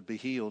would be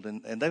healed,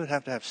 and they would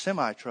have to have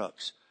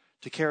semi-trucks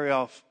to carry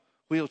off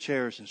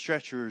wheelchairs and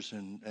stretchers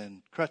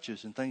and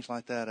crutches and things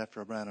like that after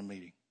a Branham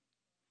meeting.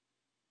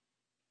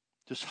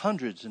 Just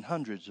hundreds and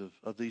hundreds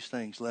of these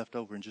things left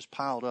over and just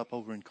piled up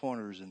over in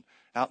corners and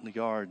out in the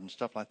yard and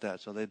stuff like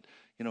that. So they'd,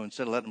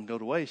 instead of letting them go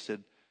to waste,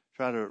 they'd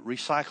try to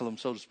recycle them,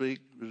 so to speak,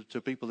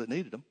 to people that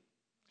needed them,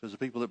 because the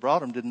people that brought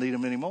them didn't need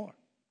them anymore.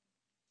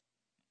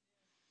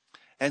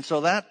 And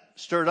so that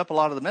stirred up a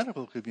lot of the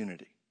medical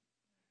community.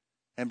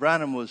 And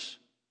Branham was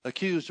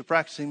accused of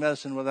practicing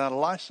medicine without a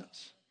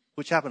license,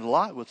 which happened a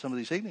lot with some of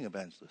these healing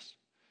evangelists.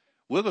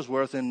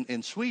 Wigglesworth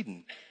in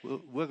Sweden,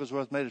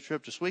 Wigglesworth made a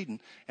trip to Sweden,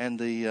 and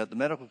the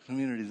medical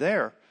community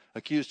there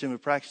accused him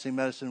of practicing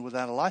medicine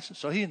without a license.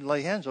 So he didn't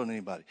lay hands on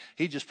anybody.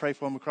 He'd just pray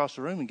for them across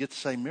the room and get the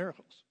same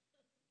miracles.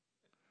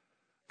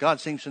 God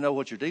seems to know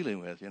what you're dealing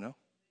with,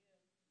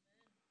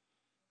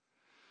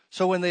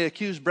 So when they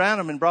accused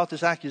Branham and brought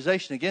this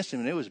accusation against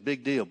him, and it was a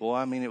big deal, boy.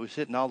 I mean, it was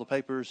hitting all the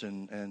papers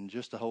and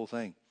just the whole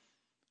thing.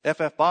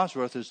 F.F.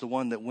 Bosworth is the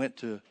one that went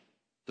to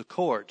the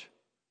court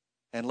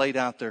and laid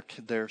out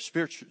their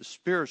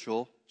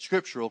spiritual,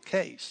 scriptural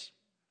case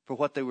for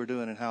what they were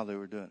doing and how they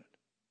were doing it.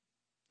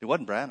 It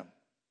wasn't Branham.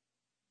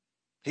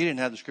 He didn't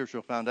have the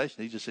scriptural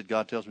foundation. He just said,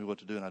 God tells me what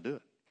to do and I do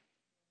it.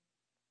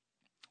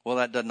 Well,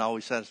 that doesn't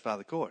always satisfy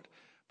the court.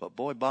 But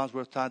boy,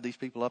 Bosworth tied these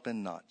people up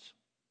in knots.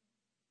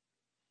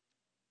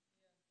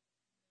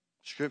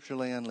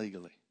 Scripturally and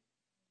legally.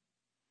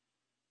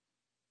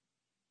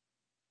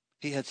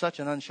 He had such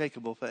an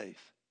unshakable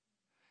faith.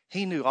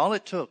 He knew all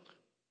it took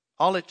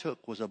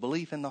was a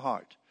belief in the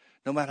heart.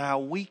 No matter how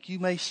weak you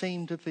may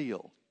seem to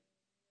feel.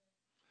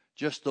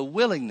 Just the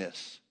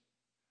willingness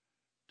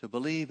to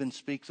believe and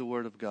speak the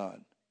word of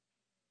God.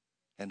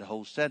 And to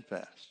hold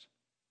steadfast.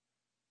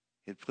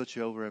 It puts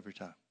you over every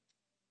time.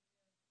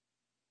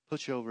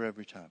 Puts you over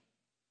every time.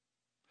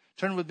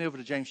 Turn with me over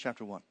to James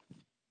chapter 1.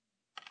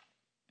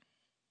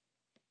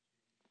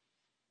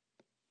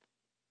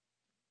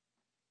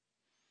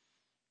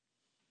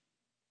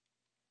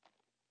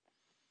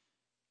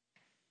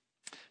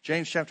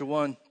 James chapter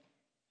 1.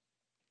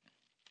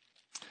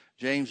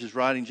 James is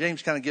writing.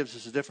 James kind of gives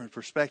us a different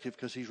perspective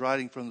because he's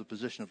writing from the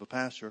position of a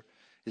pastor.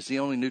 It's the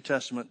only New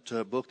Testament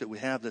book that we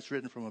have that's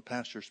written from a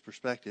pastor's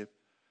perspective.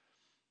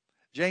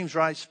 James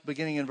writes,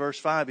 beginning in verse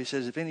 5, he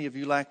says, if any of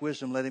you lack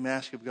wisdom, let him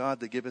ask of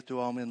God that giveth to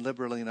all men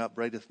liberally and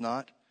upbraideth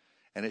not,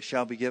 and it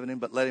shall be given him,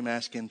 but let him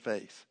ask in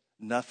faith,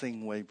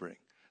 nothing wavering.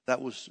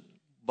 That was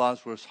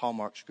Bosworth's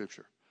hallmark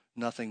scripture.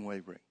 Nothing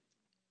wavering.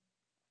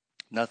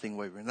 Nothing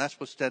wavering. That's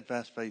what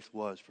steadfast faith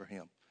was for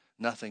him.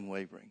 Nothing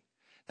wavering.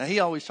 Now, he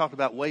always talked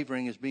about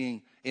wavering as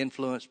being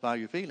influenced by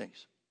your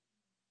feelings.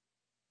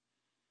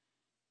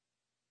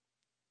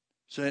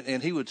 So,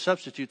 and he would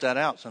substitute that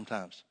out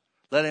sometimes.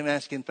 Let him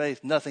ask in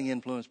faith, nothing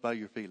influenced by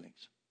your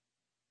feelings.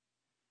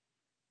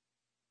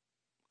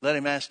 Let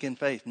him ask in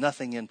faith,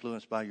 nothing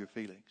influenced by your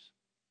feelings.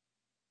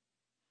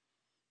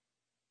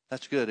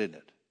 That's good, isn't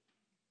it?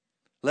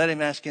 Let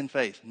him ask in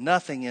faith,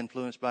 nothing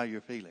influenced by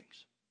your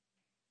feelings.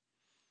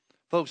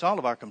 Folks, all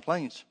of our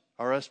complaints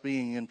are us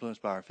being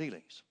influenced by our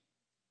feelings.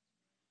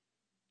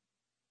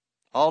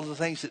 All of the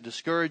things that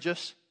discourage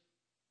us,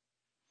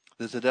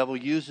 that the devil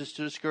uses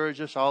to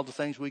discourage us, all the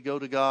things we go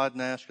to God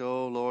and ask,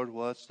 oh Lord,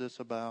 what's this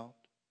about?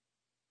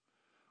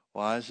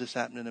 Why is this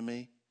happening to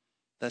me?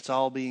 That's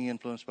all being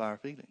influenced by our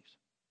feelings.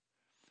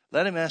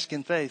 Let him ask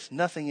in faith,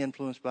 nothing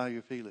influenced by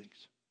your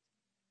feelings.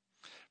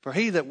 For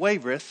he that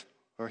wavereth,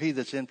 or he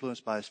that's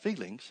influenced by his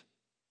feelings,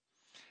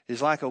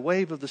 is like a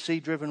wave of the sea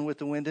driven with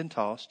the wind and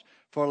tossed.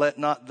 For let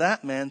not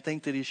that man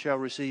think that he shall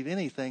receive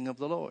anything of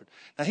the Lord.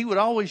 Now he would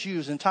always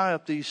use and tie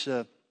up these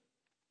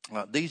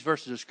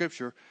verses of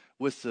Scripture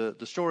with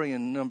the story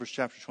in Numbers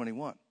chapter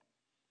 21.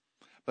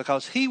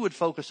 Because he would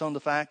focus on the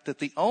fact that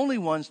the only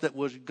ones that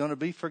were going to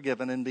be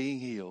forgiven and being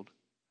healed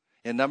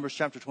in Numbers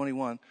chapter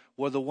 21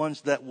 were the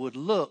ones that would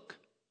look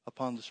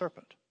upon the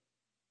serpent.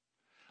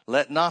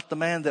 Let not the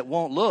man that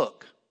won't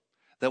look,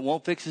 that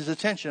won't fix his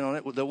attention on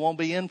it, that won't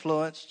be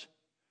influenced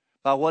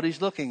by what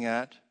he's looking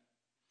at,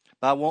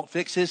 by won't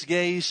fix his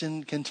gaze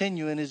and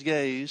continue in his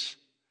gaze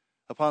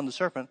upon the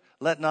serpent,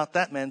 let not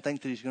that man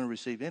think that he's going to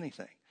receive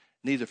anything,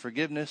 neither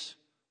forgiveness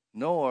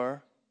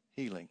nor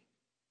healing.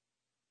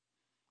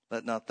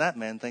 Let not that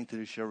man think that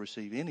he shall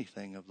receive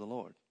anything of the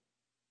Lord.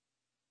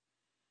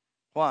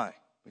 Why?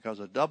 Because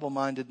a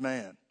double-minded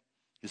man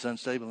is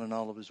unstable in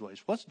all of his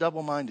ways. What's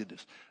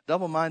double-mindedness?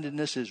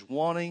 Double-mindedness is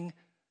wanting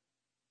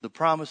the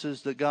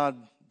promises that God,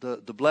 the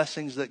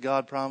blessings that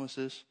God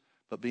promises,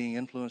 but being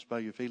influenced by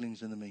your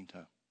feelings in the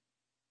meantime.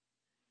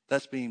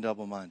 That's being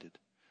double-minded.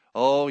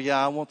 Oh,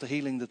 yeah, I want the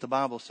healing that the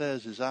Bible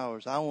says is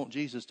ours. I want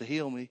Jesus to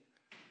heal me.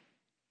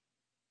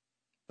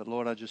 But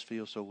Lord, I just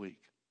feel so weak.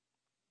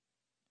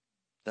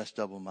 That's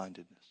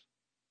double-mindedness.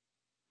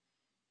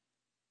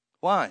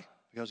 Why?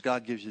 Because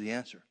God gives you the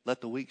answer. Let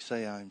the weak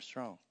say, I am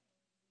strong.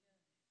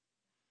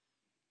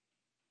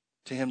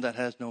 To him that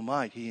has no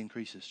might, he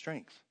increases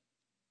strength.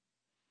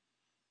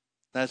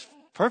 That's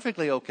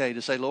perfectly okay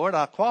to say, Lord,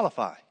 I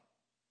qualify.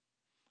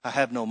 I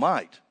have no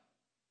might.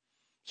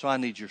 So I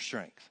need your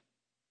strength.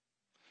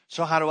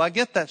 So how do I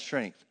get that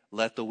strength?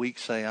 Let the weak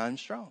say, I'm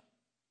strong.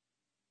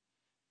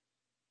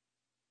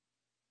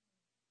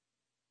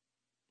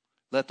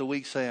 Let the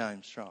weak say, I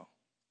am strong.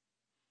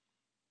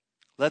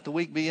 Let the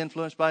weak be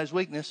influenced by his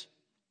weakness.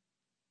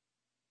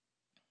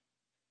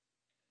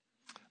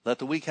 Let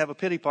the weak have a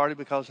pity party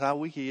because of how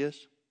weak he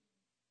is.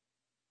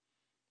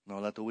 No,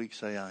 let the weak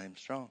say, I am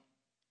strong.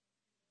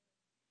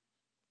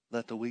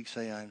 Let the weak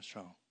say, I am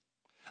strong.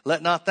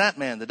 Let not that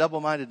man, the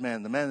double-minded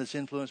man, the man that's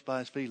influenced by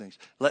his feelings,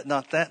 let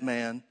not that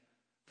man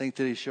think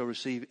that he shall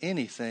receive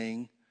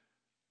anything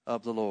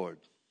of the Lord.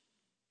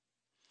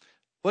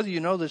 Whether you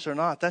know this or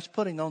not, that's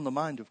putting on the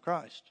mind of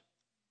Christ.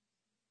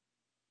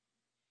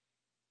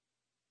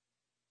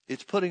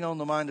 It's putting on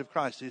the mind of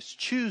Christ. It's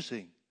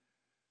choosing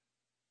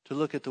to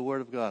look at the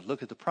Word of God,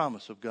 look at the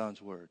promise of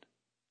God's Word,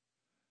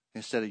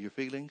 instead of your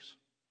feelings,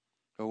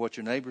 or what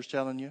your neighbor's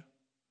telling you,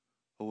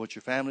 or what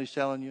your family's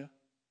telling you,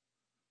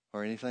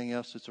 or anything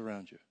else that's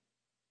around you.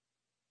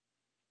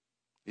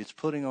 It's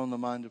putting on the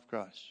mind of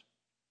Christ.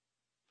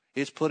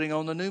 It's putting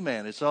on the new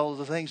man. It's all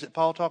the things that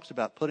Paul talks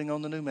about, putting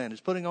on the new man.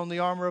 It's putting on the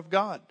armor of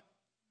God.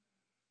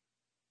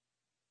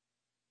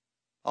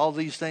 All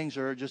these things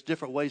are just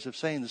different ways of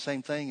saying the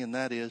same thing, and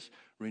that is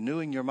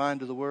renewing your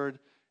mind to the Word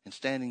and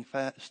standing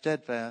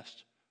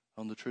steadfast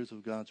on the truth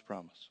of God's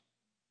promise.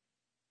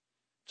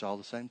 It's all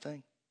the same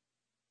thing.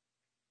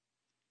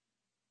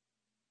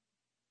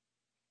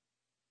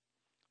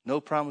 No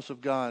promise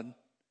of God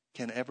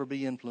can ever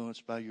be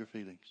influenced by your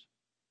feelings,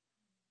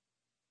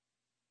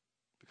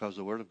 because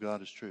the Word of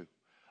God is true.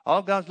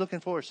 All God's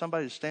looking for is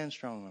somebody to stand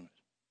strong on it.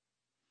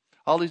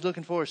 All He's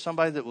looking for is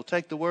somebody that will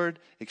take the Word,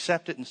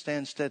 accept it, and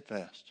stand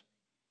steadfast.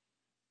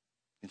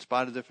 In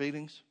spite of their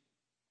feelings,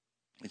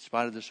 in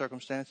spite of their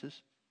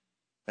circumstances,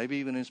 maybe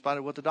even in spite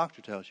of what the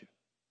doctor tells you.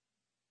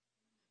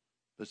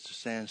 But to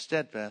stand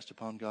steadfast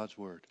upon God's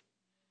Word.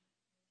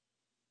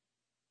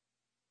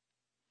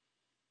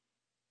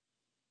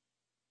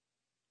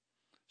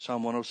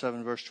 Psalm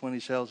 107 verse 20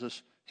 tells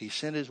us, He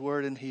sent His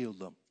Word and healed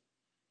them.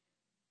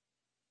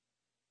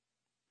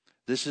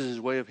 This is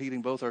His way of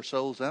healing both our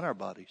souls and our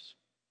bodies.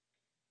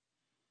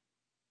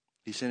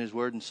 He sent His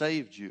Word and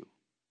saved you.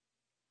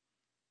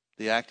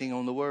 The acting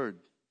on the Word.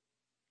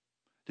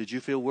 Did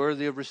you feel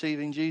worthy of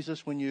receiving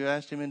Jesus when you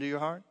asked Him into your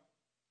heart?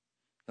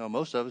 No,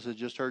 most of us had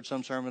just heard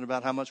some sermon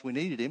about how much we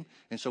needed Him,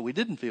 and so we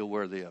didn't feel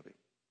worthy of Him.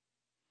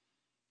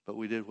 But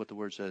we did what the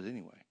Word says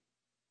anyway.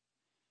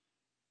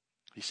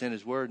 He sent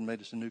His Word and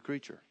made us a new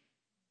creature.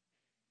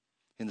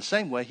 In the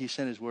same way, He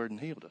sent His Word and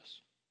healed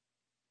us.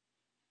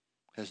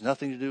 It has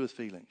nothing to do with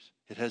feelings.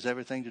 It has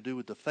everything to do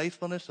with the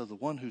faithfulness of the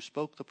one who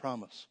spoke the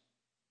promise.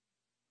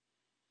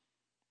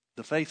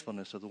 The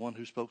faithfulness of the one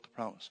who spoke the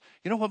promise.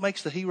 You know what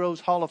makes the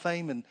Heroes Hall of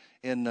Fame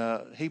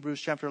in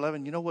Hebrews chapter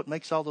 11? You know what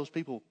makes all those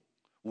people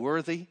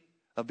worthy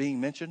of being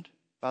mentioned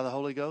by the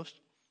Holy Ghost?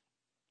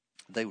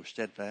 They were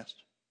steadfast.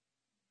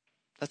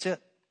 That's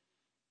it.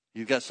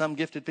 You've got some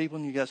gifted people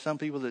and you've got some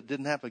people that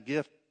didn't have a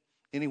gift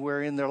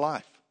anywhere in their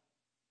life.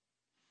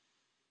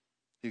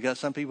 You've got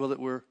some people that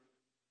were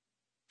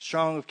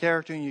strong of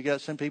character and you've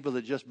got some people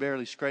that just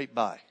barely scraped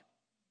by.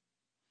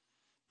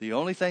 The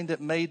only thing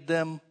that made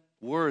them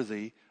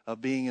worthy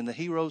of being in the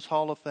Heroes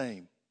Hall of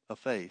Fame of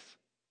faith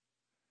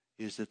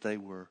is that they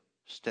were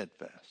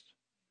steadfast.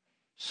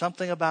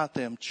 Something about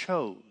them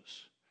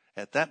chose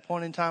at that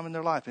point in time in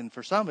their life, and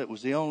for some it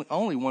was the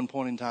only one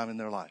point in time in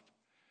their life.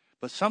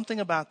 But something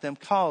about them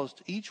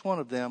caused each one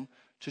of them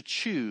to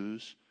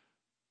choose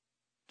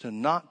to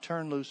not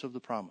turn loose of the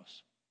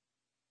promise.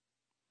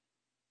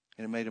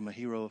 And it made them a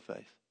hero of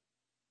faith.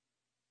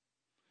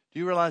 Do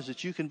you realize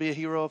that you can be a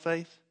hero of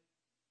faith?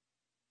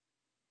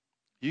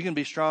 You can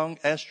be strong,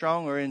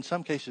 or in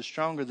some cases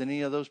stronger than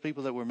any of those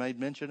people that were made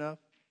mention of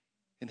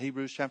in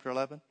Hebrews chapter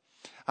 11.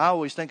 I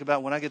always think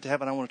about when I get to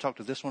heaven, I want to talk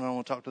to this one, I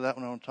want to talk to that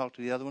one, I want to talk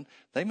to the other one.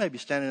 They may be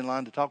standing in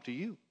line to talk to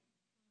you.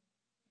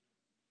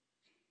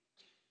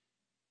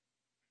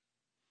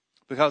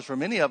 Because for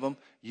many of them,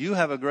 you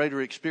have a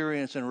greater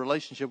experience and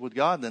relationship with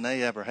God than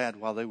they ever had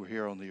while they were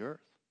here on the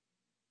earth.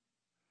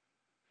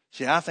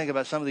 See, I think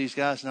about some of these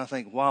guys and I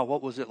think, wow,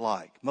 what was it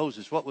like?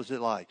 Moses, what was it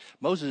like?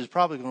 Moses is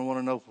probably going to want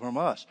to know from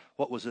us,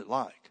 what was it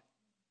like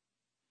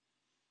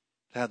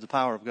to have the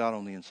power of God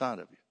on the inside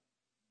of you?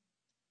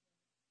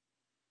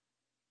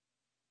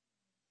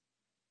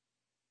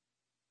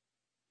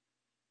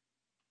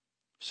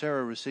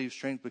 Sarah received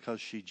strength because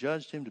she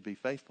judged him to be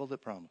faithful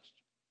that promised.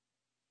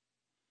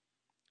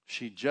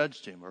 She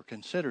judged him or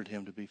considered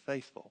him to be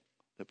faithful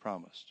that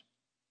promised.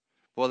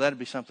 Boy, that'd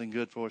be something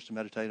good for us to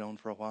meditate on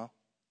for a while.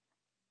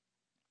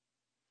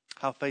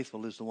 How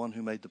faithful is the one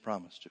who made the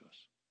promise to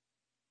us?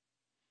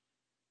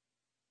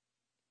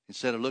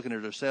 Instead of looking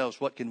at ourselves,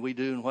 what can we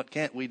do and what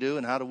can't we do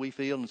and how do we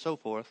feel and so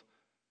forth,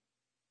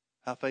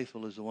 how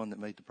faithful is the one that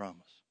made the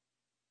promise?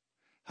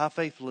 How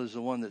faithful is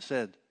the one that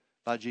said,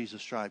 by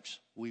Jesus' stripes,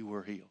 we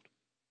were healed?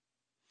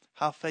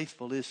 How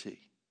faithful is He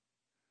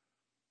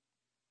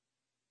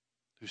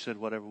who said,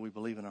 whatever we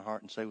believe in our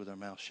heart and say with our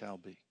mouth shall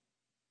be?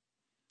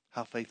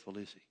 How faithful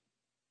is He?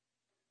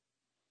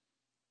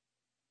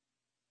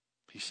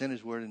 He sent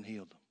His word and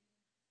healed them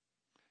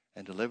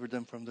and delivered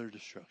them from their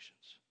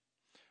destructions.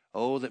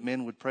 Oh, that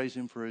men would praise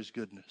Him for His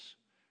goodness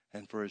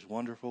and for His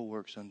wonderful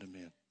works unto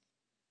men.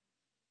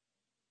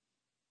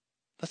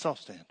 Let's all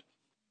stand.